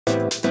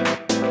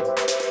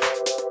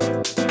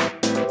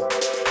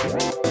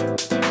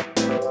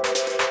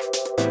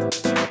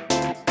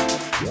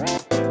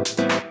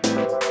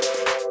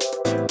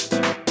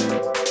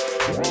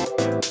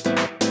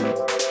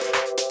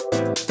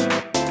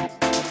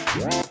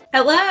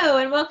Hello,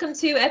 and welcome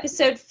to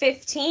episode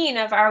 15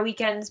 of Our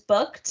Weekends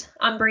Booked.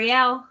 I'm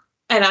Brielle.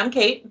 And I'm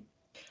Kate.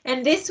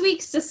 And this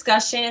week's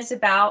discussion is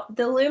about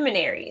The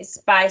Luminaries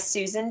by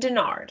Susan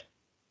Dennard.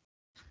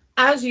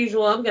 As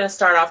usual, I'm going to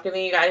start off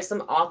giving you guys some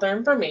author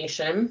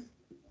information.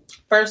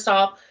 First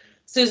off,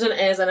 Susan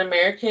is an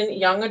American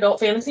young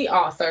adult fantasy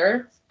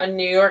author, a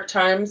New York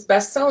Times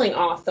best-selling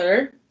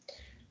author.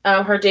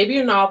 Her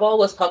debut novel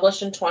was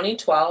published in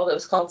 2012. It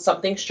was called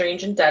Something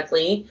Strange and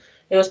Deadly.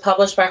 It was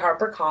published by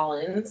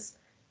HarperCollins.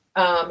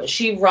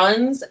 She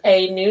runs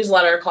a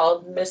newsletter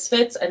called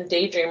Misfits and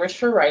Daydreamers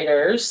for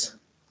Writers.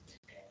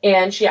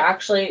 And she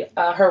actually,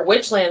 her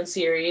Witchland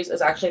series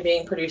is actually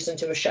being produced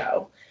into a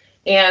show.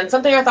 And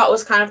something I thought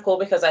was kind of cool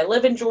because I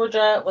live in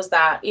Georgia was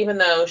that even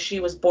though she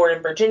was born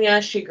in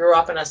Virginia, she grew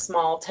up in a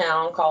small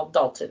town called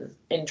Dalton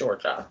in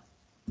Georgia.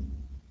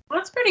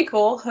 That's pretty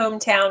cool.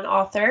 Hometown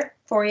author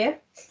for you.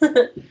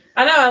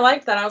 I know, I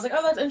liked that. I was like,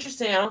 oh, that's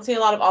interesting. I don't see a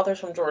lot of authors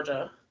from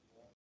Georgia.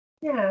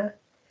 Yeah.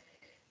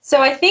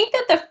 So I think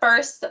that the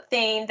first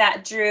thing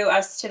that drew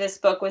us to this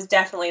book was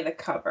definitely the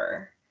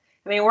cover.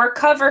 I mean, we're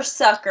cover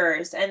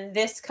suckers, and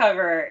this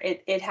cover,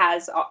 it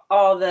has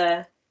all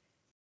the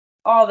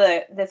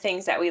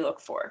things that we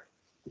look for.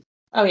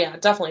 Oh yeah,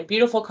 definitely.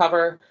 Beautiful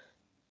cover.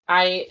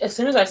 As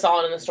soon as I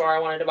saw it in the store, I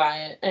wanted to buy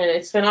it. And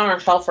it's been on our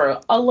shelf for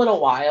a little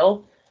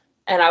while.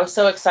 And I was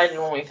so excited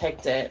when we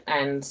picked it.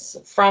 And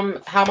from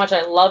how much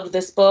I loved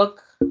this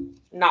book,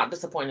 not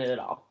disappointed at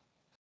all.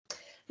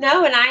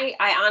 No, and I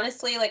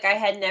honestly, I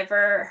had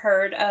never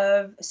heard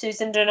of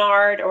Susan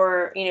Dennard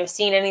or,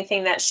 seen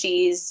anything that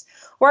she's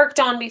worked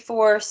on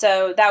before.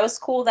 So that was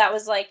cool. That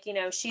was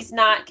she's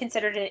not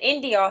considered an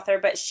indie author,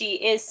 but she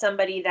is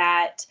somebody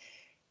that,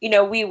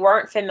 we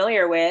weren't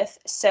familiar with.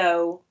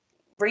 So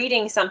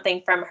reading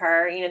something from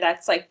her,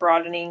 that's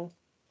broadening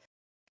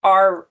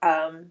our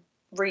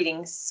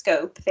reading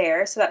scope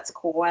there. So that's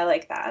cool. I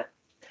like that.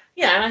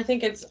 Yeah, and I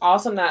think it's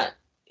awesome that,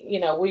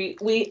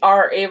 we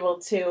are able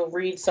to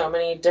read so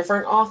many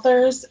different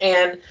authors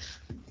and,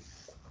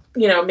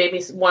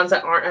 maybe ones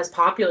that aren't as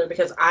popular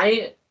because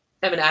I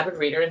am an avid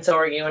reader and so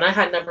are you. And I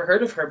had never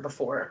heard of her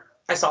before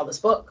I saw this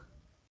book.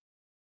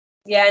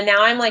 Yeah,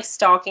 now I'm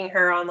stalking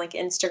her on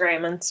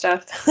Instagram and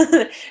stuff.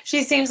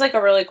 She seems like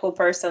a really cool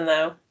person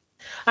though.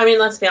 I mean,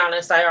 let's be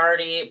honest, I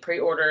already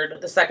pre-ordered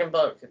the second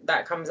book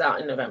that comes out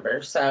in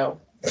November, so.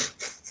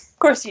 Of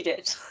course you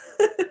did.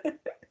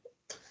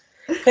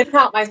 Couldn't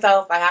help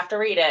myself. I have to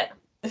read it.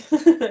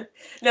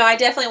 No, I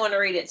definitely want to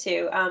read it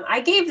too. I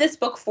gave this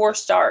book 4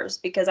 stars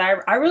because I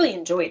really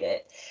enjoyed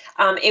it.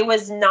 It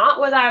was not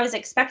what I was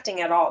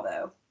expecting at all,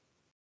 though.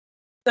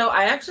 So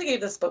I actually gave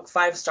this book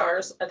 5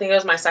 stars. I think it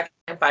was my second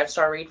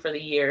 5-star read for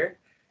the year.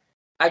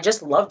 I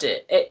just loved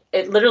it.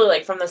 It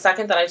literally, from the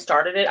second that I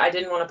started it, I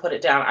didn't want to put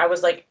it down. I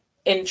was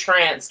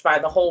entranced by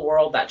the whole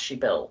world that she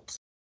built.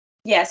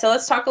 Yeah, so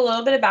let's talk a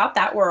little bit about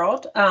that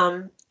world.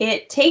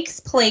 It takes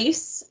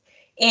place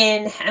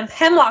in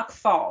Hemlock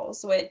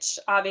Falls, which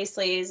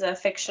obviously is a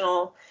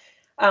fictional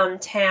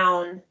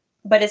town,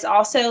 but it's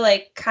also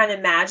kind of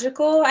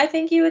magical, I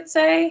think you would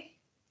say.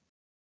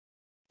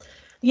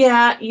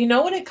 Yeah, you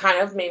know what it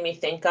kind of made me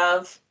think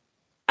of?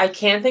 I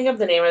can't think of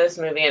the name of this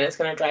movie and it's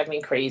going to drive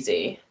me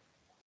crazy.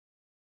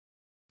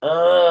 It's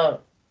a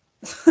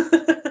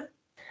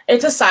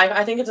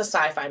I think it's a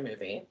sci-fi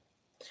movie.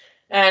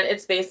 And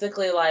it's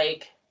basically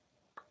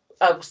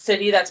a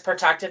city that's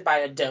protected by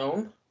a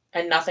dome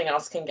and nothing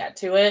else can get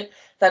to it.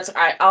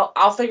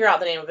 I'll figure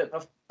out the name of it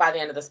by the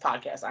end of this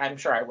podcast. I'm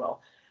sure I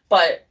will.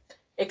 But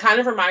it kind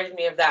of reminded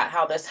me of that,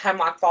 how this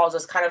Hemlock Falls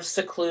is kind of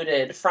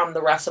secluded from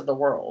the rest of the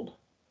world.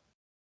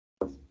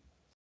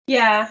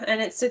 Yeah,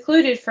 and it's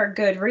secluded for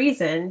good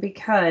reason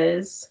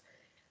because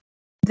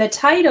the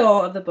title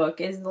of the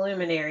book is The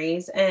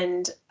Luminaries,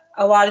 and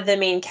a lot of the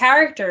main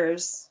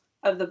characters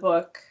of the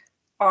book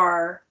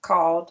are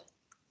called,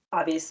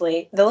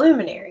 obviously, the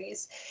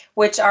Luminaries,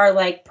 which are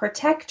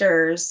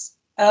protectors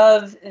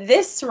of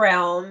this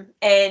realm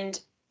and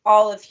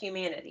all of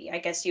humanity, I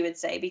guess you would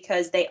say,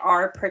 because they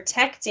are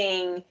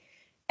protecting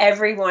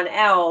everyone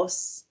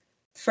else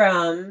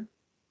from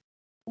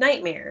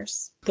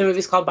nightmares. The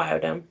movie's called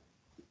Biodome.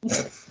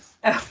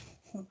 Oh,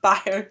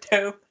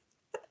 Biodome.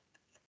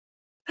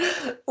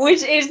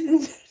 Which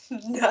is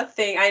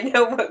nothing. I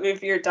know what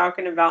movie you're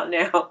talking about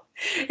now.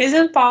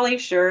 Isn't Pauly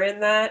Shore in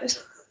that?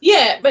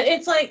 Yeah, but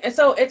it's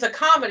so it's a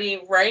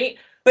comedy, right?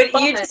 But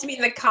you just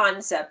mean the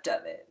concept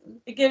of it.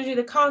 It gives you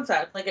the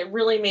concept. It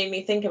really made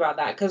me think about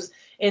that because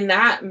in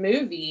that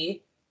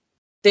movie,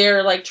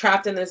 they're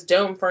trapped in this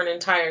dome for an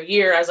entire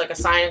year as a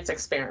science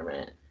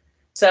experiment.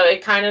 So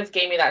it kind of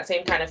gave me that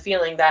same kind of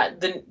feeling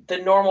that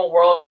the normal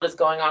world is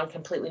going on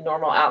completely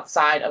normal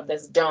outside of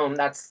this dome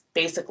that's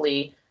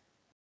basically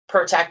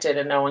protected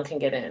and no one can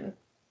get in.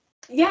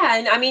 Yeah,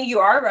 and I mean you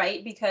are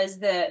right because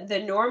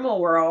the normal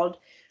world,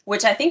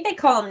 which I think they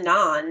call them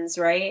nons,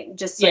 right?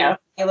 Just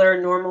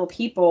regular normal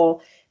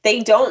people.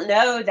 They don't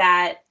know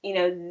that,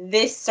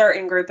 this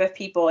certain group of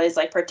people is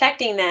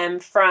protecting them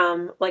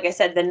from, like I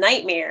said, the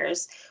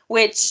nightmares,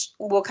 which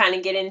we'll kind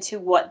of get into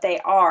what they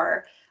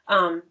are.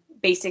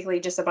 basically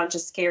just a bunch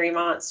of scary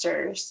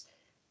monsters,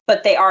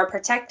 but they are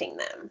protecting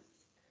them.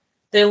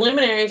 The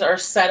Luminaries are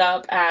set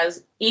up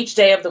as each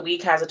day of the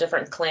week has a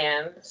different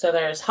clan. So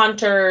there's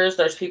hunters,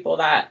 there's people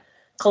that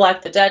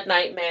collect the dead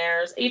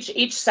nightmares.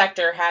 Each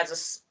sector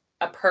has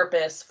a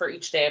purpose for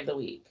each day of the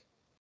week.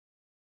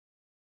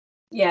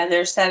 Yeah, and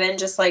there's 7,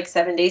 just like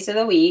 7 days of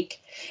the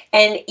week.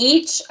 And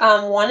each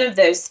one of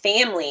those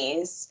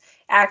families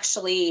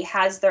actually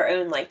has their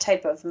own like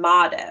type of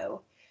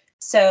motto.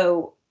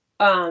 So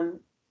I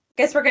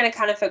guess we're going to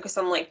kind of focus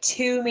on like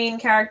 2 main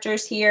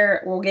characters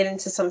here. We'll get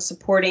into some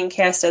supporting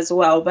cast as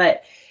well.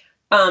 But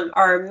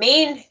our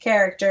main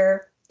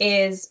character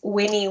is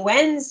Winnie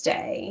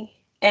Wednesday.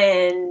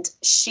 And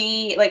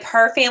she, like,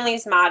 her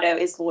family's motto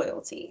is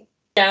loyalty.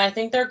 Yeah, and I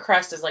think their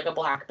crest is like a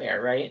black bear,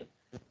 right?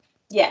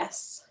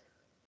 Yes.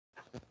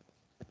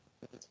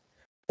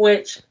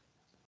 Which,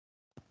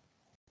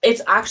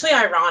 it's actually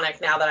ironic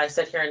now that I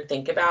sit here and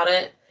think about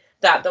it,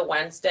 that the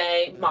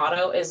Wednesday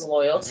motto is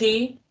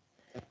loyalty.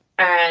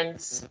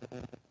 And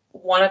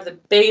one of the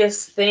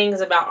biggest things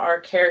about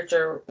our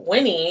character,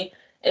 Winnie,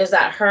 is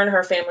that her and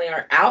her family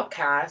are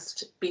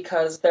outcast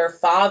because their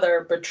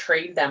father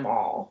betrayed them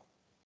all.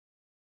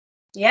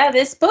 Yeah,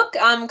 this book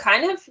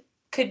kind of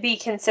could be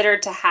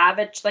considered to have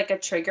a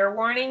trigger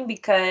warning,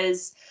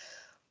 because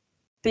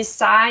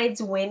besides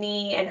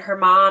Winnie and her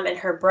mom and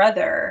her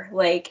brother,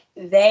 like,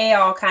 they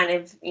all kind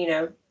of,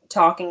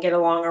 talk and get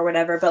along or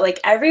whatever, but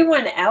like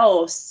everyone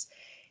else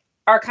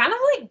are kind of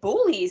like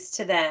bullies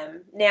to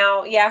them.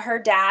 Now, yeah, her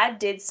dad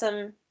did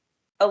some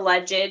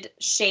alleged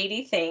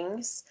shady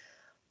things,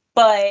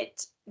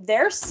 but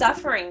they're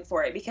suffering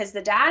for it because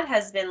the dad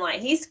has been like,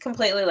 he's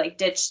completely like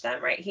ditched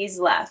them, right? He's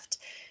left.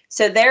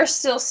 So they're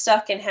still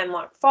stuck in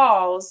Hemlock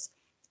Falls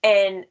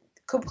and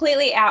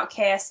completely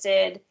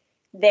outcasted.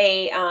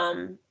 They,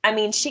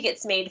 she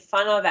gets made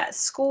fun of at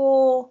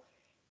school,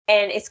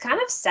 and it's kind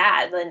of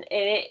sad. And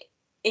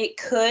it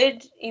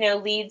could,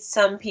 lead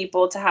some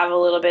people to have a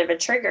little bit of a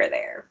trigger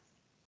there.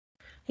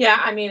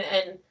 Yeah,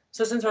 and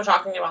so since we're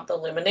talking about the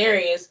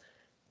Luminaries,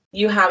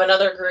 you have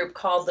another group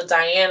called the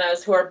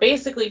Dianas, who are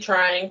basically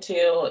trying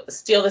to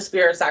steal the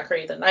spirits that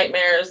create the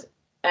nightmares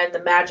and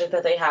the magic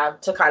that they have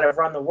to kind of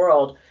run the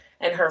world.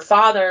 And her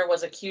father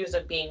was accused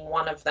of being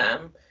one of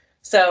them.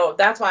 So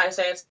that's why I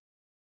say it's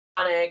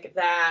ironic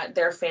that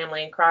their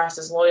family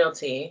crosses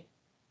loyalty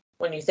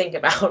when you think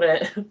about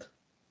it.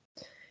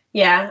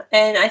 Yeah,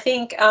 and I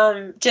think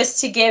just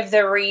to give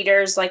the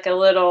readers like a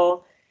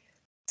little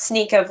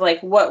sneak of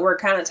like what we're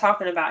kind of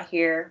talking about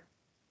here.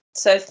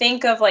 So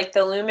think of like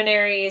the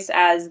Luminaries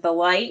as the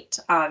light,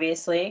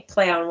 obviously,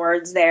 play on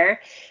words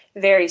there,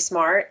 very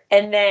smart.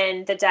 And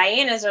then the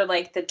Dianas are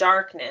like the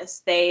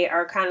darkness. They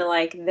are kind of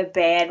like the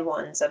bad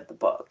ones of the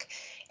book.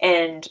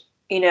 And,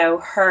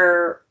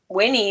 her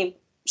Winnie,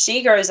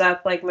 she grows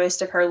up like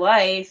most of her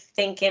life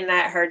thinking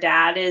that her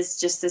dad is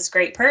just this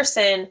great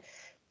person,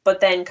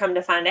 but then come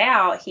to find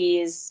out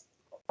he's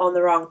on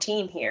the wrong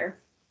team here.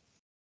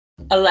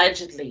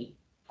 Allegedly.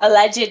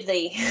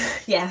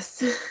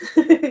 Yes.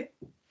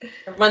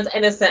 Everyone's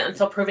innocent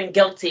until proven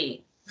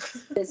guilty.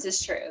 This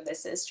is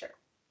true.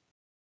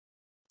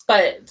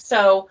 But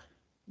so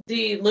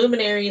the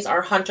Luminaries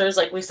are hunters,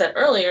 like we said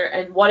earlier,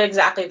 and what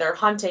exactly they're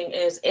hunting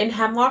is in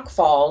Hemlock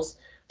Falls,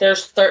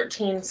 there's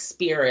 13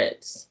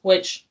 spirits,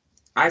 which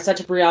I said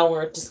to Brielle when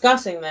we were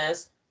discussing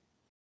this,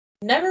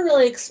 never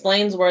really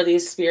explains where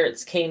these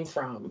spirits came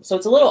from. So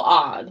it's a little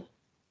odd.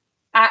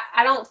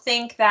 I don't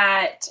think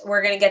that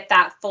we're going to get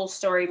that full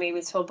story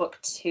maybe till book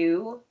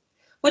 2,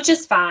 which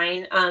is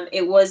fine.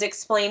 It was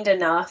explained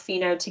enough,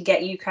 to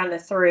get you kind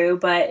of through.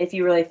 But if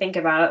you really think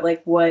about it,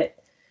 like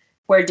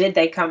where did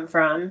they come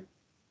from?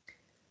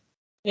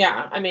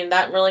 Yeah,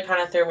 that really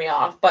kind of threw me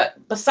off.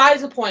 But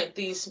besides the point,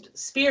 these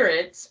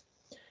spirits,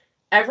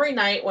 every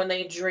night when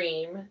they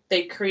dream,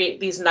 they create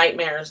these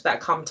nightmares that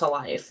come to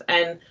life.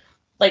 And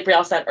like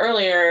Brielle said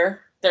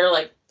earlier, they're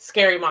like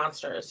scary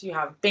monsters. You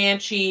have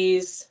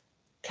banshees,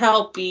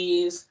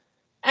 kelpies,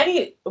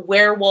 any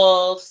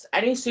werewolves,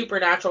 any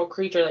supernatural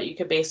creature that you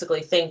could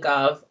basically think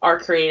of are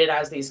created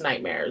as these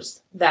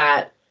nightmares.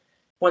 That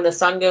when the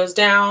sun goes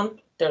down,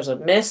 there's a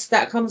mist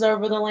that comes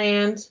over the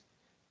land.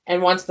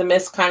 And once the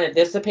mist kind of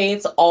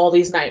dissipates, all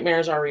these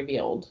nightmares are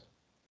revealed.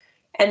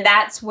 And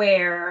that's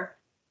where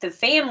the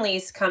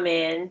families come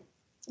in,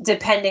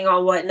 depending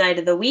on what night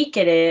of the week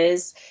it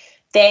is.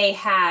 They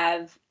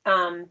have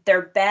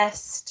their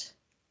best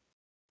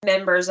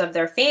members of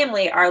their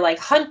family are like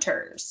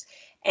hunters,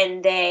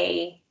 and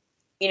they,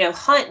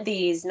 hunt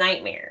these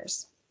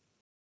nightmares.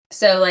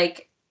 So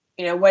like,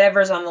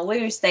 whatever's on the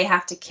loose, they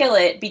have to kill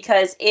it,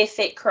 because if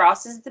it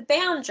crosses the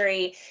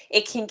boundary,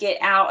 it can get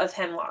out of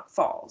Hemlock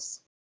Falls.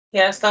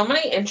 Yeah, so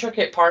many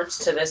intricate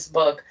parts to this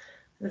book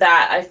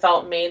that I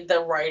felt made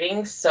the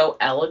writing so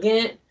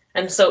elegant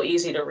and so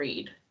easy to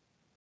read.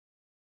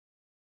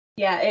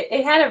 Yeah,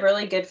 it had a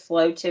really good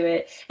flow to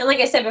it. And like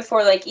I said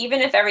before, like,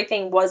 even if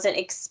everything wasn't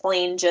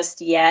explained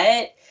just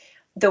yet,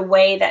 the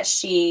way that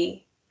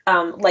she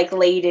like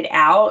laid it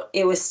out,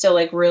 it was still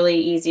like really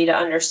easy to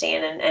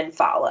understand and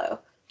follow.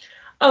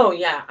 Oh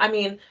yeah, I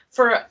mean,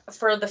 for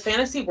the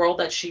fantasy world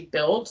that she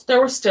built,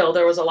 there was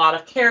a lot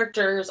of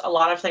characters, a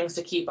lot of things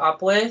to keep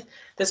up with.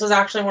 This was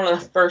actually one of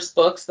the first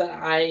books that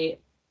I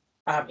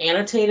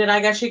annotated, I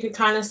guess you could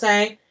kind of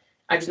say.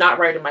 I did not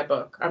write in my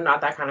book. I'm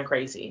not that kind of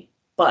crazy,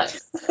 but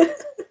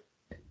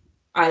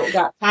I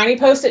got tiny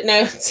post-it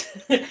notes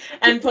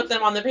and put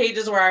them on the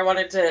pages where I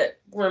wanted to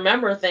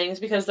remember things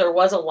because there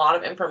was a lot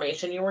of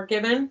information you were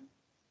given.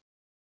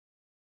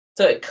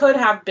 So it could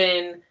have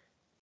been,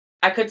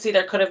 I could see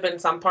there could have been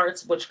some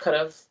parts which could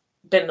have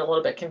been a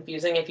little bit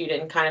confusing if you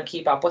didn't kind of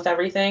keep up with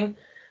everything.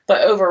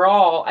 But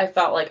overall, I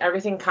felt like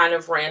everything kind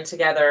of ran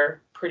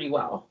together pretty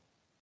well.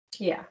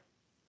 Yeah,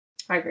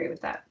 I agree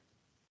with that.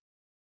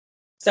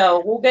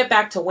 So we'll get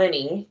back to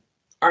Winnie,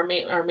 our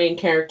main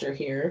character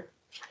here.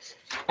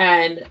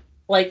 And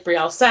like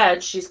Brielle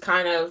said, she's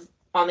kind of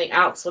on the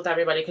outs with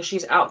everybody because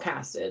she's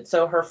outcasted.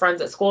 So her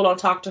friends at school don't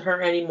talk to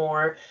her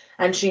anymore.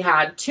 And she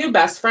had two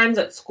best friends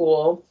at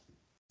school.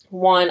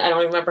 One, I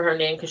don't remember her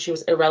name because she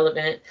was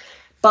irrelevant.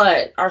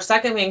 But our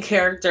second main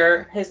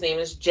character, his name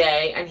is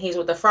Jay, and he's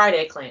with the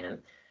Friday Clan.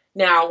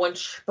 Now,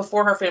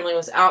 before her family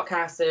was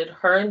outcasted,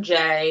 her and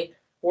Jay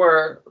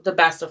were the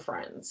best of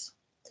friends.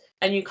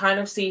 And you kind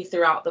of see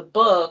throughout the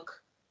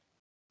book,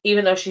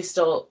 even though she's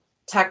still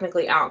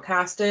technically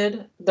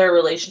outcasted, their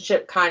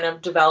relationship kind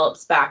of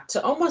develops back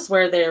to almost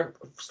where they're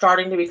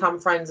starting to become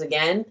friends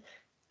again,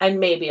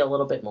 and maybe a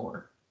little bit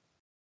more.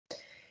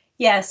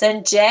 Yes,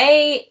 and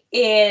Jay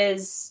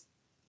is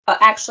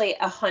actually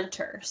a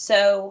hunter.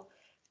 So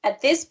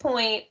at this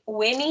point,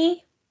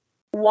 Winnie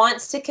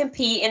wants to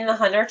compete in the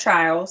hunter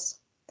trials.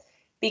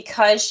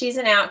 Because she's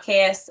an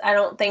outcast, I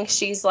don't think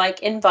she's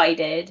like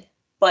invited,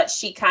 but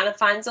she kind of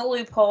finds a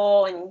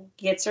loophole and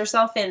gets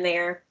herself in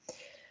there.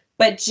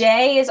 But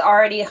Jay is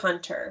already a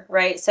hunter,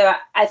 right? So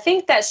I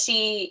think that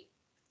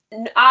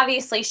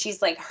obviously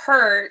she's like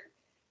hurt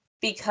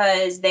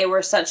because they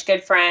were such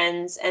good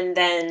friends. And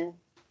then,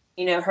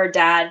 her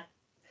dad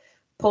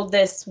pulled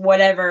this,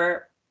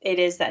 whatever it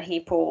is that he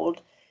pulled.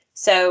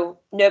 So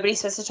nobody's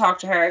supposed to talk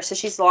to her. So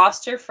she's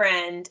lost her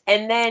friend.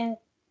 And then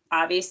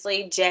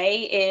obviously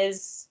Jay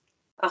is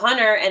a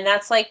hunter, and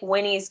that's like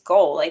Winnie's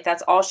goal. Like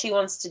that's all she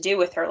wants to do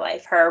with her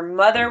life. Her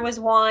mother was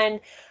one,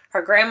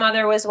 her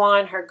grandmother was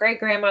one, her great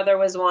grandmother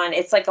was one.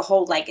 It's like a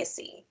whole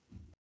legacy.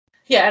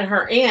 Yeah, and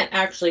her aunt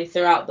actually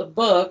throughout the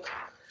book,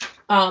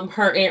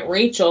 her aunt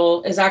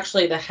Rachel is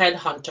actually the head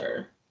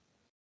hunter.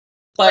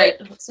 But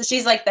right. So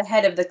she's like the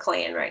head of the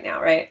clan right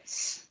now, right?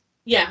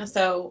 yeah,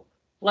 so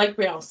like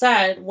Brielle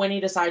said, Winnie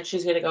decides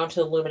she's going to go into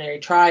the Luminary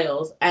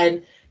trials,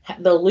 and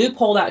the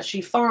loophole that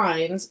she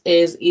finds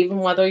is even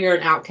whether you're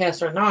an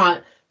outcast or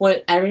not,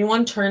 when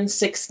everyone turns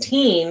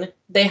 16,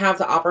 they have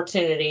the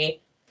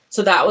opportunity.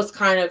 So that was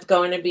kind of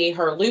going to be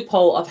her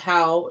loophole of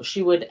how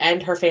she would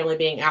end her family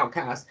being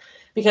outcast.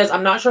 Because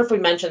I'm not sure if we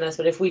mentioned this,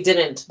 but if we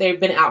didn't, they've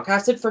been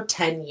outcasted for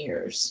 10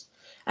 years.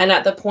 And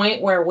at the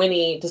point where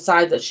Winnie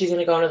decides that she's going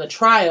to go into the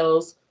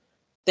trials,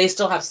 they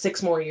still have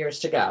 6 more years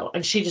to go,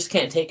 and she just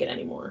can't take it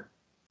anymore.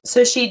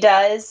 So she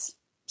does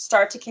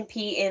start to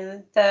compete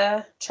in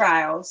the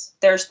trials.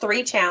 There's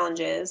 3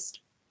 challenges.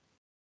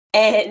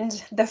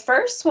 And the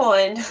first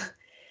one,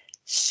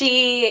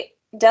 she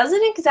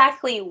doesn't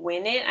exactly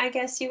win it, I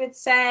guess you would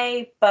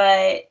say,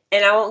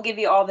 and I won't give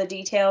you all the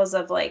details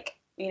of like,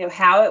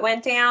 how it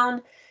went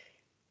down,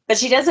 but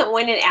she doesn't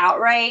win it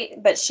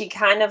outright, but she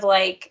kind of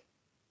like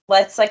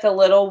lets like a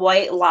little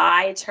white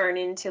lie turn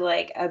into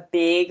like a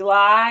big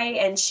lie,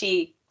 and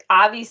she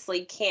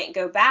obviously can't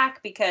go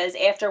back because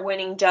after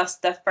winning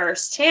just the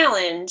first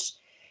challenge,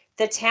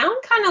 the town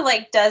kind of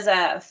like does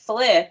a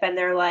flip and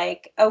they're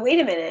like, oh, wait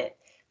a minute,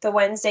 the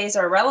Wednesdays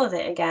are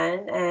relevant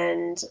again.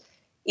 And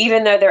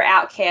even though their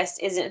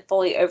outcast isn't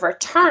fully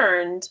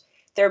overturned,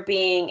 they're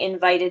being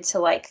invited to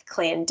like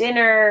clan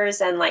dinners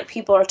and like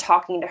people are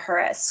talking to her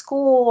at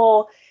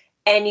school.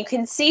 And you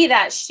can see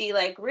that she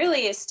like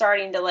really is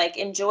starting to like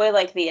enjoy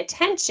like the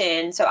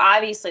attention. So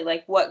obviously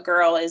like what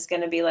girl is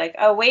going to be like,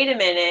 oh, wait a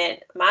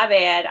minute, my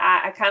bad,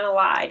 I kind of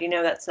lied.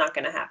 That's not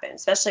going to happen,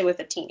 especially with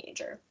a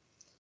teenager.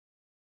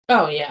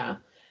 Oh, yeah.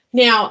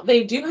 Now,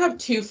 they do have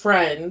 2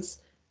 friends,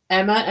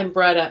 Emma and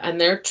Bretta,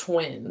 and they're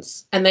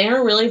twins. And they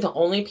are really the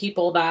only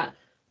people that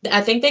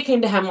I think they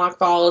came to Hemlock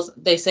Falls,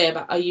 they say,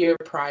 about a year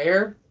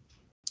prior.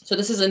 So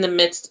this is in the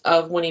midst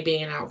of Winnie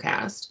being an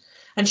outcast.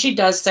 And she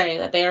does say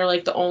that they are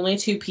like the only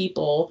 2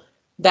 people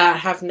that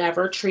have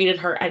never treated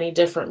her any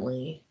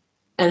differently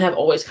and have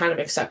always kind of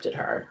accepted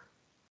her.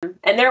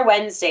 And they're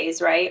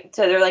Wednesdays, right?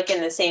 So they're like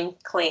in the same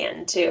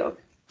clan too.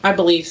 I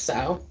believe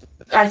so.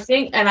 I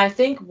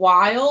think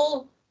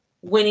while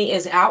Winnie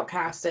is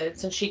outcasted,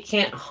 since she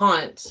can't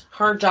hunt,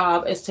 her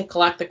job is to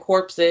collect the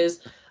corpses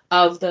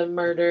of the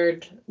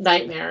murdered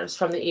nightmares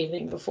from the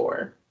evening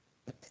before.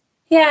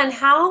 Yeah, and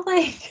how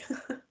like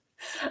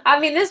I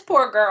mean, this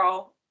poor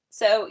girl.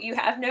 So you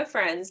have no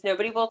friends,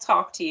 nobody will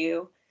talk to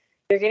you.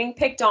 You're getting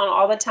picked on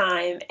all the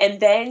time,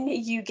 and then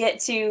you get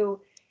to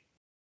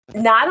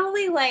not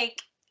only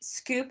like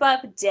scoop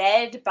up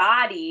dead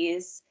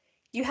bodies,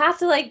 you have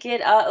to like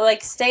get up,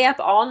 like stay up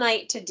all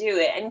night to do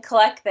it and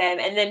collect them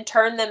and then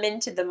turn them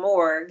into the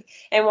morgue.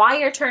 And while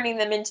you're turning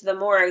them into the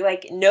morgue,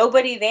 like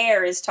nobody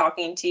there is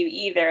talking to you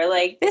either.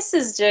 Like this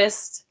is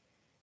just,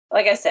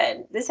 like I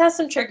said, this has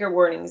some trigger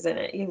warnings in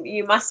it.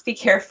 You must be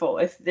careful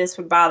if this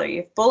would bother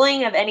you. If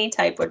bullying of any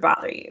type would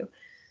bother you.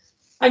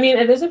 I mean,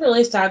 it is a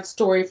really sad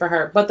story for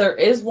her, but there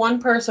is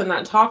one person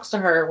that talks to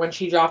her when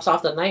she drops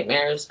off the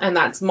nightmares, and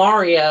that's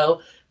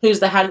Mario, who's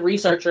the head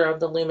researcher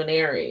of the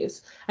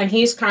Luminaries. And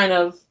he's kind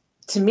of,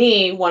 to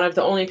me, one of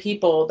the only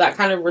people that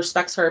kind of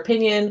respects her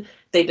opinion.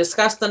 They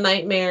discuss the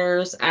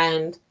nightmares,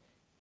 and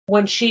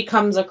when she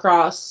comes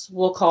across,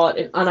 we'll call it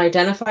an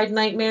unidentified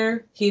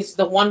nightmare, he's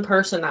the one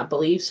person that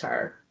believes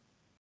her.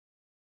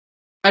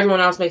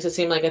 Everyone else makes it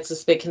seem like it's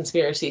this big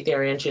conspiracy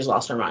theory and she's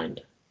lost her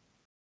mind.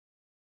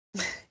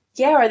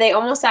 Yeah, or they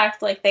almost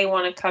act like they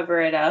want to cover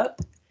it up.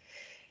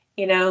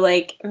 You know,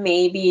 like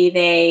maybe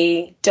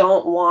they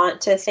don't want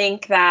to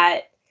think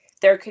that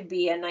there could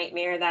be a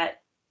nightmare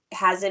that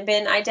hasn't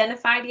been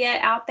identified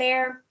yet out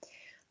there.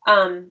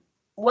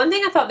 One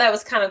thing I thought that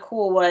was kind of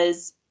cool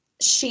was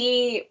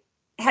she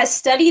has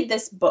studied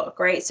this book,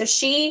 right? So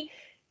she,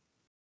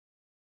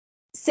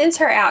 since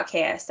her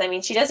outcast, I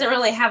mean, she doesn't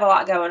really have a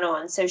lot going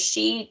on. So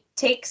she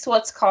takes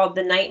what's called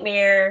the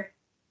Nightmare,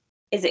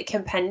 is it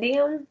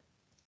Compendium?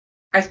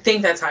 I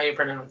think that's how you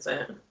pronounce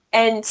it.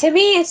 And to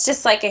me, it's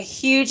just like a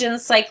huge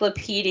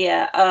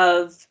encyclopedia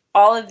of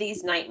all of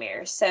these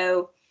nightmares.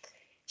 So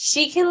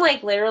she can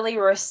like literally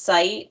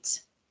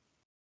recite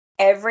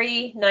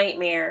every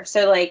nightmare.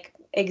 So like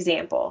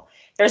example,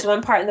 there's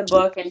one part in the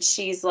book and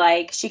she's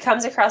like, she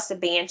comes across a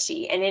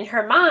banshee and in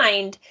her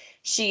mind,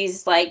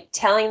 she's like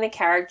telling the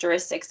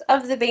characteristics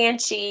of the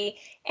banshee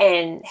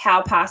and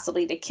how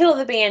possibly to kill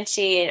the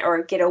banshee and,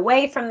 or get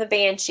away from the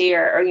banshee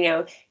or, you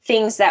know,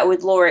 things that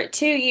would lure it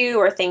to you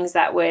or things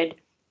that would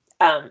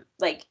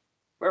like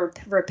or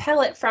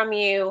repel it from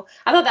you.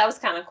 I thought that was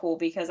kind of cool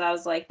because I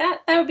was like,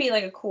 that would be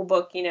like a cool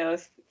book, you know,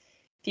 if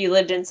you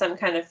lived in some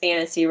kind of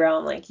fantasy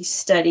realm, like you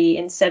study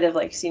instead of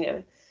like, you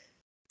know,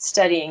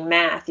 studying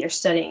math, you're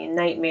studying a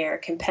nightmare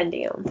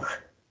compendium.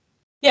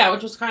 Yeah,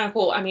 which was kind of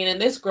cool. I mean, and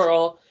this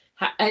girl,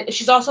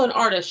 she's also an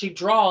artist. She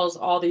draws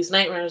all these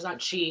nightmares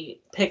that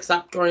she picks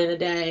up during the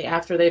day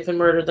after they've been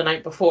murdered the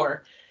night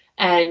before.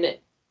 And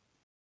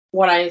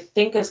what I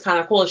think is kind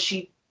of cool is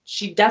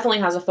she definitely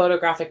has a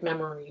photographic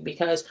memory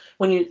because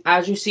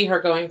as you see her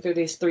going through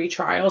these 3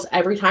 trials,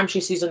 every time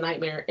she sees a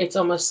nightmare, it's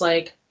almost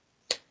like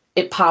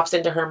it pops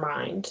into her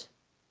mind,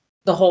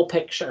 the whole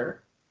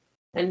picture,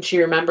 and she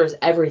remembers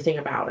everything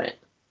about it.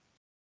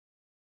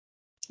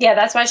 Yeah,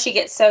 that's why she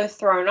gets so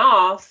thrown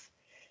off.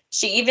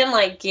 She even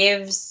like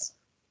gives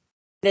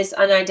this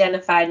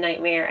unidentified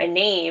nightmare a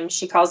name.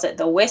 She calls it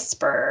the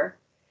Whisper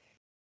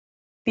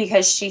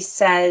because she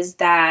says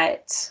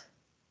that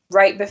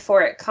right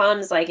before it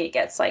comes, like it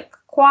gets like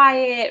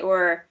quiet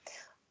or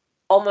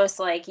almost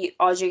like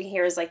all you can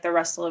hear is like the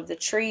rustle of the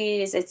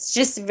trees. It's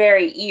just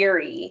very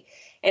eerie.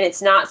 And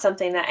it's not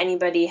something that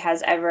anybody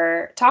has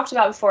ever talked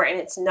about before. And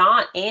it's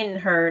not in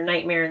her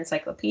nightmare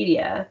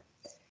encyclopedia.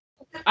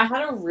 I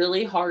had a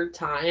really hard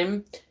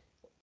time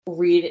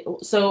reading.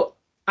 So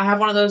I have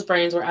one of those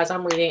brains where as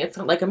I'm reading, it's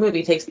like a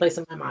movie takes place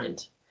in my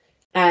mind.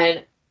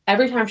 And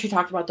every time she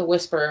talked about the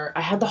Whisperer,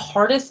 I had the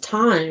hardest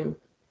time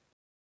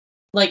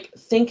like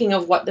thinking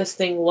of what this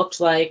thing looked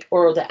like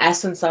or the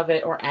essence of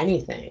it or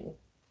anything.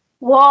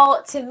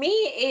 Well, to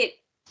me,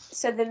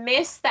 so the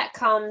mist that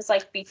comes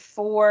like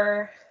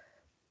before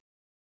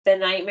the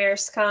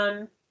nightmares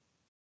come,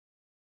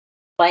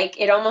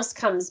 like it almost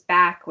comes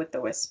back with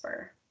the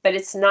Whisper, but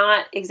it's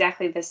not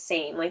exactly the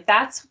same. Like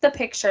that's the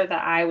picture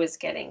that I was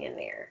getting in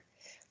there.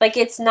 Like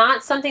it's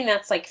not something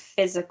that's like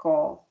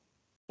physical.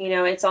 You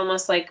know, it's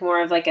almost like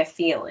more of like a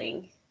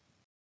feeling.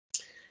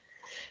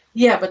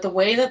 Yeah, but the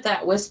way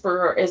that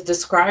Whisperer is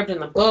described in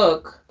the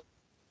book,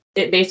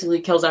 it basically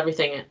kills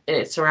everything in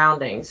its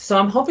surroundings. So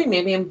I'm hoping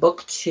maybe in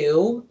book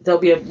 2, there'll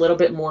be a little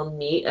bit more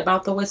meat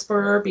about the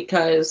Whisperer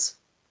because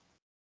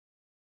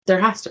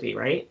there has to be,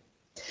 right?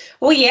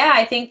 Well, yeah,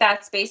 I think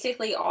that's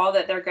basically all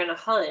that they're going to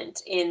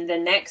hunt in the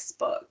next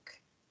book.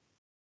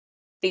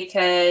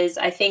 Because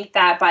I think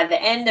that by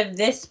the end of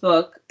this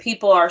book,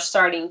 people are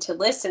starting to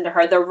listen to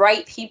her. The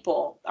right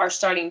people are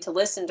starting to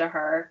listen to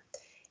her,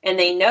 and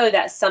they know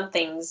that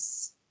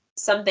something's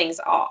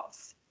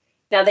off.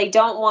 Now, they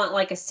don't want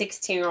like a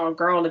 16-year-old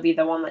girl to be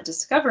the one that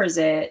discovers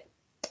it,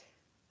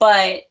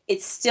 but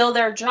it's still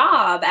their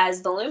job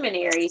as the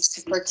Luminaries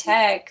to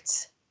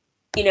protect,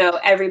 you know,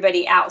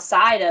 everybody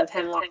outside of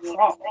Hemlock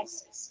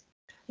Falls.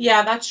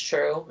 Yeah, that's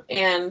true.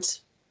 And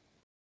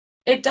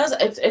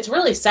it's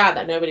really sad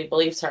that nobody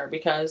believes her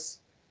because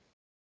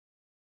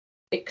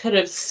it could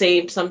have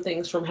saved some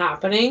things from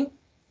happening.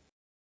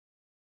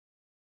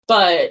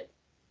 But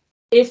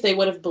if they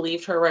would have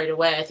believed her right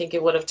away, I think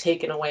it would have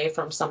taken away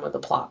from some of the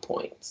plot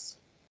points.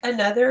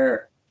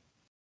 Another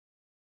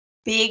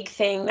big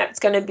thing that's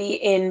going to be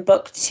in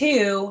book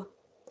 2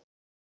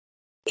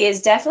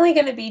 is definitely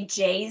going to be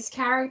Jay's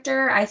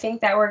character. I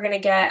think that we're going to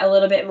get a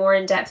little bit more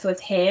in depth with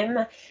him.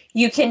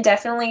 You can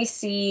definitely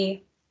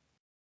see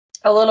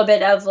a little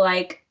bit of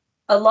like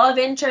a love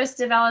interest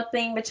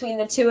developing between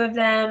the two of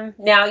them.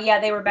 Now, yeah,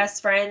 they were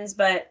best friends,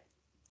 but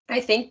I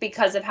think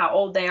because of how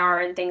old they are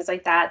and things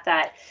like that,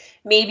 that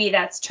maybe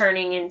that's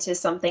turning into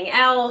something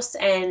else.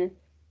 And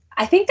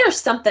I think there's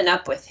something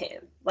up with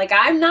him. Like,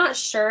 I'm not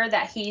sure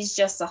that he's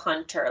just a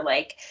hunter.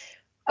 Like,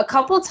 a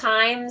couple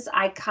times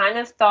I kind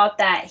of thought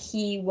that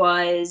he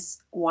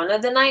was one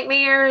of the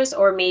nightmares,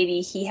 or maybe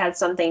he had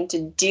something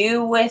to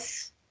do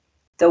with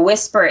the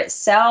whisper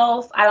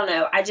itself. I don't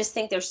know. I just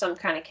think there's some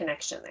kind of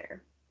connection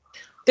there.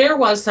 There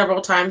was several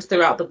times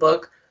throughout the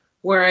book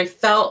where I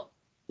felt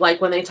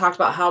like when they talked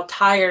about how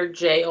tired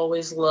Jay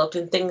always looked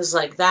and things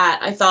like that,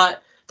 I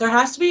thought there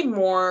has to be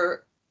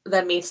more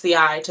that meets the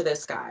eye to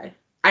this guy.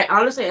 I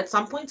honestly, at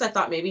some points, I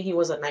thought maybe he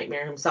was a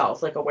nightmare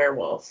himself, like a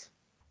werewolf.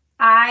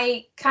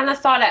 I kind of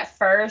thought at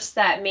first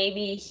that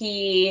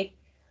maybe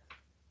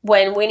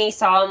when Winnie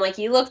saw him, like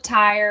he looked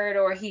tired,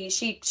 or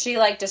she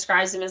like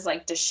describes him as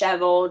like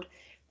disheveled,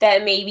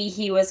 that maybe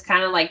he was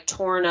kind of like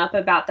torn up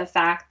about the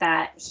fact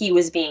that he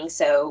was being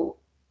so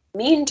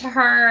mean to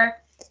her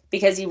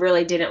because he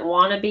really didn't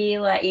want to be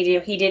like,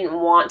 he didn't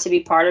want to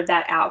be part of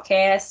that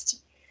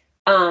outcast.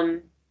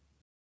 Um,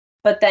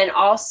 but then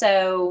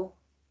also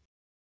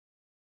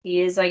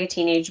he is like a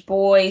teenage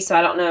boy, so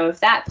I don't know if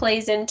that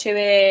plays into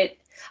it.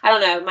 I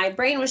don't know. My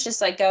brain was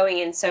just like going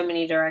in so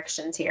many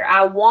directions here.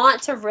 I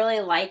want to really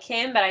like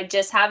him, but I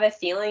just have a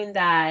feeling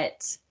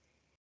that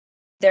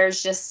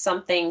there's just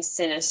something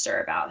sinister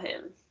about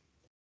him.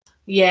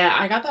 Yeah,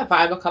 I got that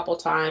vibe a couple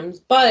times,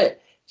 but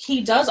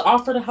he does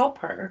offer to help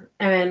her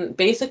and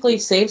basically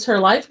saves her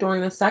life during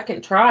the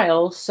second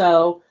trial.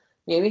 So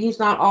maybe he's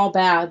not all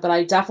bad, but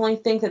I definitely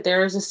think that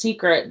there is a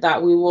secret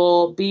that we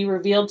will be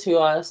revealed to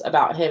us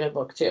about him in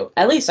book 2.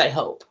 At least I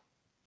hope.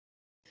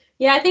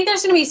 Yeah, I think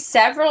there's going to be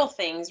several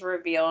things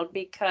revealed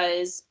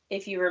because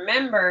if you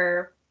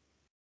remember,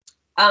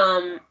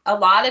 a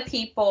lot of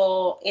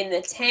people in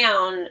the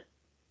town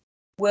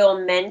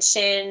will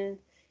mention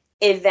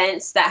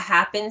events that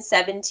happened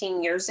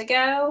 17 years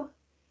ago,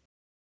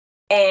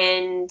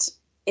 and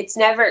it's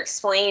never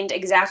explained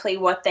exactly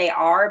what they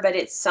are, but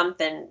it's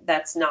something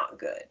that's not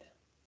good.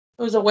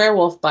 It was a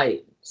werewolf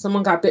bite.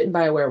 Someone got bitten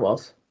by a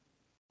werewolf.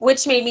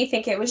 Which made me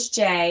think it was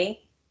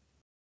Jay.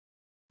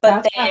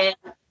 But then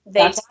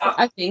they talk,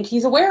 I think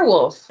he's a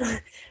werewolf.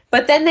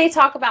 but then they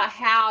talk about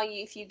how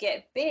if you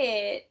get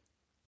bit,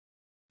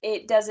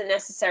 it doesn't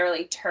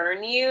necessarily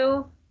turn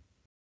you.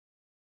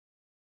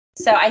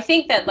 So I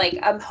think that like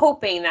I'm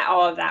hoping that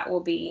all of that will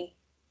be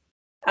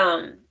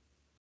that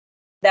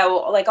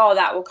will like all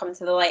that will come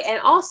to the light. And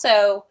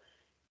also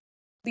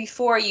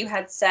before you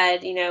had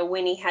said,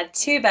 Winnie had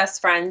two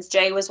best friends.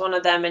 Jay was one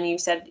of them, and you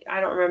said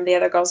I don't remember the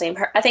other girl's name.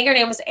 I think her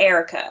name was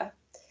Erica.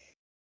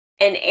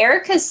 And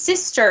Erica's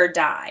sister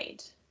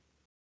died.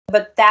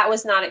 But that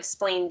was not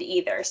explained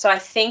either. So I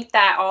think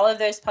that all of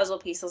those puzzle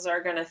pieces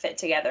are going to fit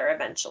together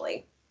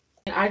eventually.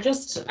 I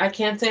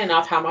can't say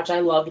enough how much I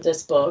loved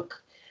this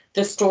book.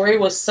 The story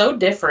was so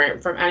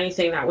different from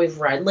anything that we've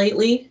read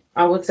lately.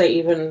 I would say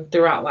even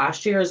throughout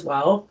last year as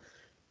well.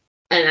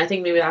 And I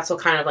think maybe that's what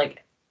kind of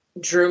like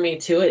drew me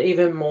to it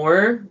even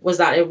more, was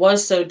that it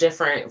was so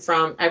different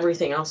from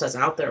everything else that's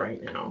out there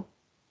right now.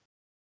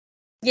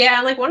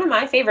 Yeah, like one of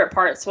my favorite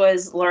parts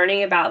was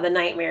learning about the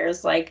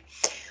nightmares. Like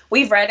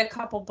we've read a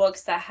couple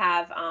books that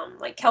have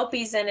like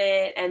kelpies in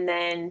it, and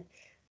then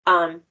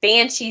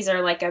banshees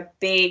are like a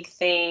big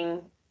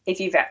thing if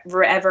you've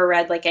ever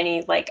read like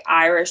any like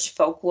Irish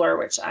folklore,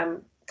 which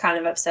I'm kind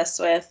of obsessed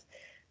with.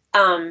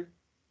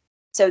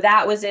 So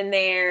that was in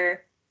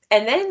there.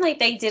 And then like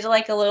they did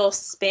like a little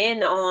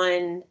spin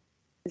on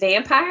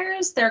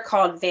vampires. They're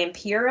called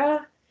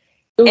Vampira.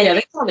 Oh yeah,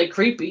 they sounded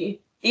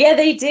creepy. Yeah,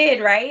 they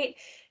did, right?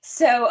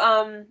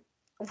 So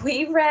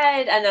we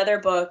read another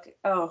book.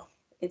 Oh,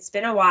 it's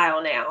been a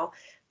while now,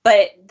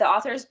 but the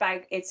author's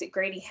it's a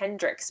Grady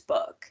Hendrix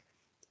book.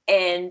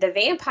 And the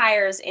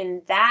vampires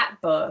in that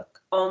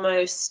book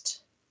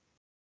almost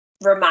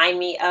remind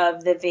me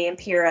of the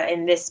Vampira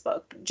in this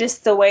book.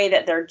 Just the way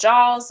that their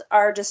jaws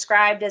are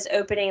described as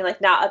opening,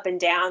 like not up and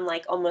down,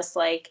 like almost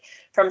like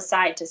from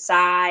side to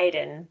side,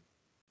 and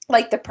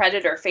like the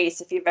Predator face,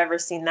 if you've ever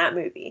seen that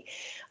movie.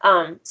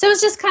 So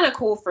it's just kind of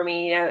cool for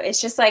me.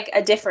 It's just like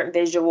a different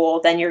visual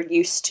than you're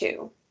used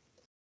to.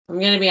 I'm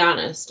gonna be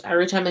honest.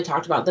 Every time they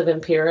talked about the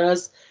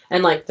vampiras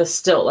and like the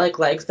stilt like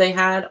legs they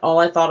had, all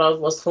I thought of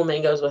was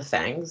flamingos with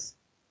fangs.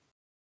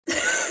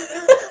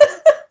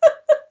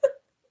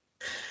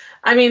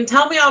 I mean,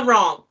 tell me I'm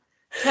wrong.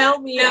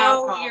 Tell me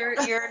I'm wrong.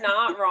 You're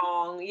not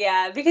wrong.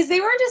 Yeah, because they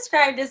were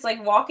described as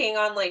like walking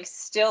on like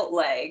stilt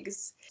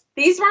legs.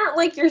 These weren't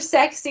like your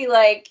sexy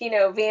like,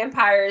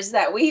 vampires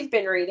that we've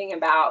been reading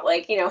about,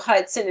 like,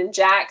 Hudson and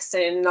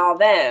Jackson and all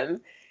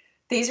them.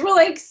 These were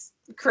like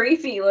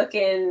creepy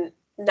looking,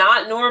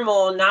 not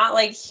normal, not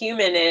like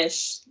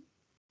humanish.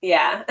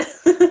 Yeah.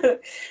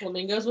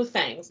 Flamingos with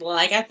fangs,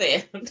 like I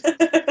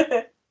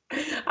said.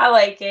 I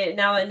like it.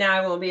 Now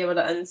I won't be able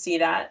to unsee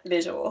that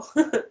visual.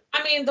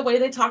 I mean, the way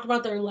they talked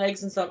about their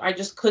legs and stuff, I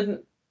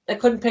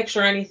couldn't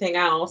picture anything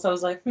else. I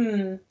was like,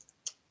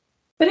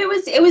 But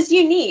it was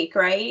unique,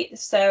 right?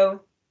 So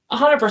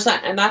 100%.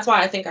 And that's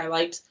why I think I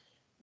liked,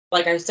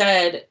 like I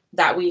said,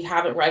 that we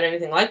haven't read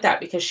anything like that,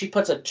 because she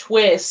puts a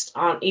twist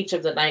on each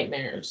of the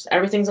nightmares.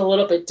 Everything's a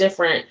little bit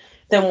different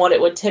than what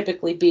it would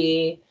typically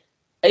be,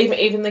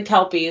 even the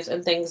Kelpies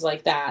and things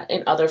like that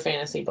in other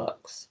fantasy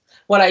books.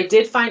 What I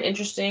did find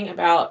interesting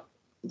about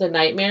the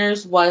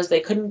nightmares was they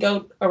couldn't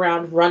go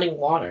around running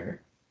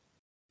water.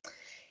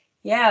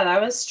 yeah,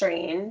 that was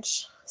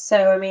strange.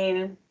 So I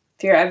mean,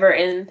 if you're ever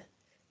in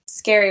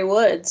scary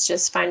woods,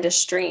 just find a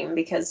stream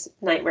because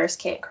nightmares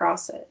can't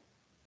cross it.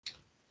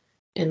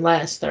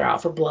 Unless they're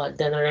out for blood,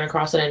 then they're going to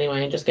cross it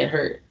anyway and just get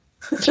hurt.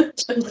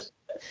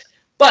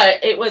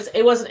 But it was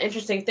an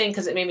interesting thing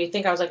because it made me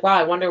think. I was like, wow,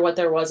 I wonder what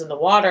there was in the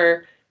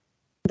water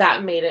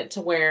that made it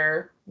to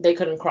where they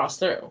couldn't cross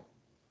through.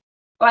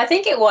 Well, I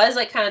think it was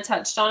like kind of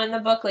touched on in the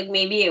book. Like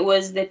maybe it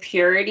was the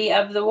purity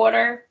of the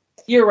water.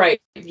 You're right.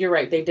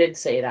 They did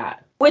say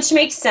that. Which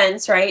makes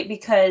sense, right?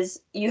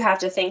 Because you have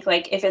to think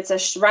like if it's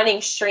a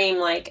running stream,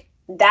 like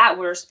that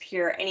water's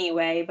pure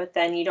anyway, but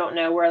then you don't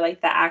know where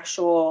like the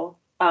actual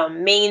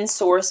main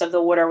source of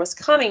the water was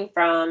coming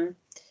from.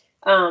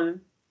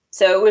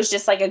 So it was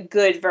just like a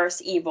good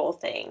versus evil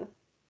thing.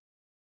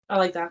 I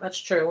like that. That's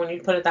true. When you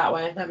put it that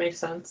way, that makes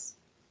sense.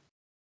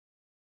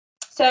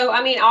 So,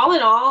 I mean, all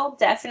in all,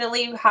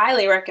 definitely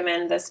highly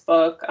recommend this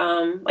book.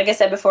 Like I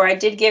said before, I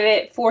did give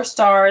it 4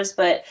 stars,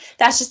 but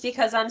that's just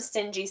because I'm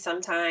stingy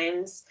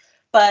sometimes.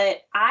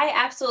 But I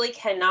absolutely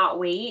cannot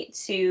wait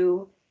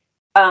to,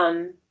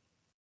 I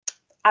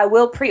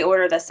will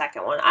pre-order the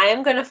second one. I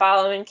am going to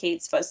follow in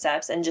Kate's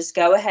footsteps and just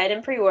go ahead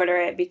and pre-order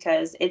it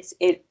because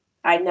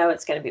I know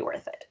it's going to be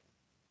worth it.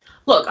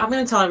 Look, I'm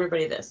going to tell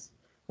everybody this.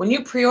 When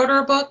you pre-order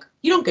a book,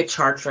 you don't get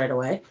charged right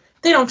away.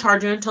 They don't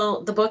charge you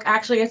until the book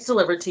actually gets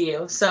delivered to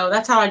you. So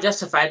that's how I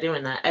justify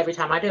doing that every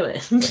time I do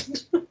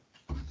it.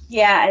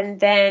 Yeah,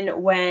 and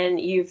then when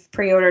you've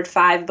pre-ordered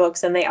 5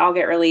 books and they all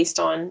get released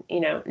on,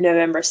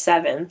 November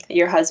 7th,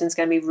 your husband's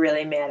going to be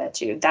really mad at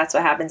you. That's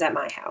what happens at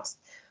my house.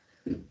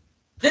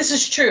 This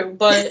is true,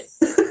 but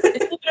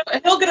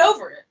he'll get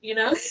over it,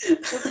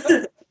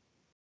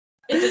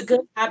 It's a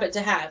good habit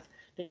to have.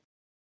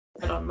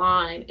 But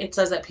online, it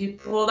says that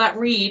people that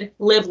read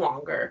live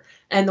longer.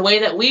 And the way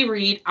that we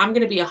read, I'm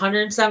going to be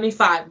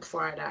 175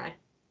 before I die.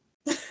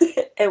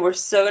 And we're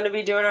still going to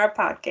be doing our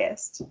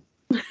podcast.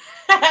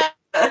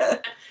 Can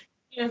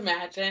you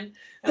imagine?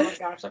 Oh my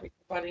gosh, that'd be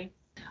funny.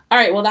 All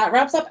right, well, that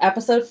wraps up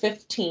episode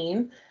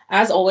 15.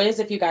 As always,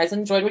 if you guys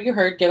enjoyed what you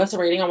heard, give us a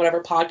rating on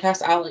whatever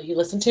podcast outlet you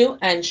listen to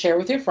and share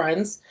with your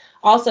friends.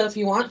 Also, if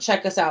you want,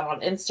 check us out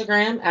on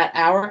Instagram at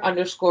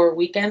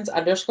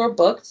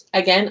our_weekends_booked.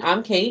 Again,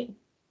 I'm Kate.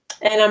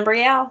 And I'm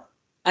Brielle.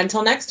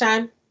 Until next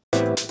time.